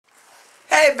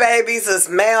Hey babies, it's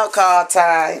mail call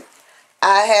time.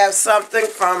 I have something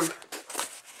from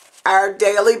our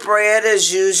daily bread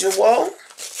as usual.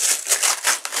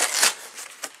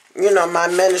 You know, my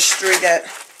ministry that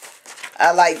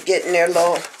I like getting their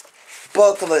little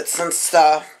booklets and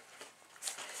stuff.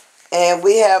 And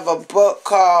we have a book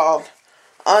called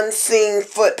Unseen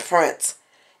Footprints,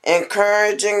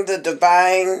 Encouraging the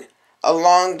Divine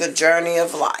Along the Journey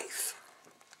of Life.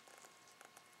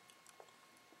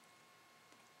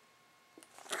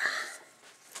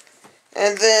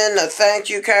 And then a thank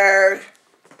you card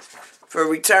for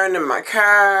returning my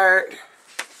card.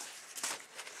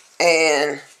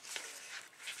 And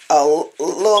a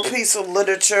little piece of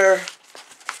literature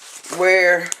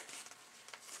where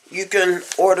you can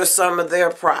order some of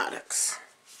their products.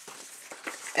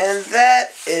 And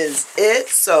that is it.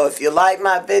 So if you like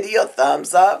my video,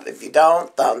 thumbs up. If you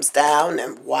don't, thumbs down.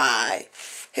 And why?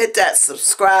 Hit that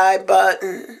subscribe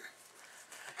button.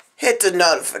 Hit the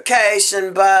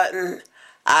notification button.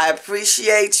 I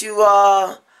appreciate you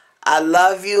all. I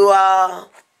love you all.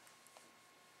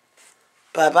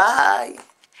 Bye-bye.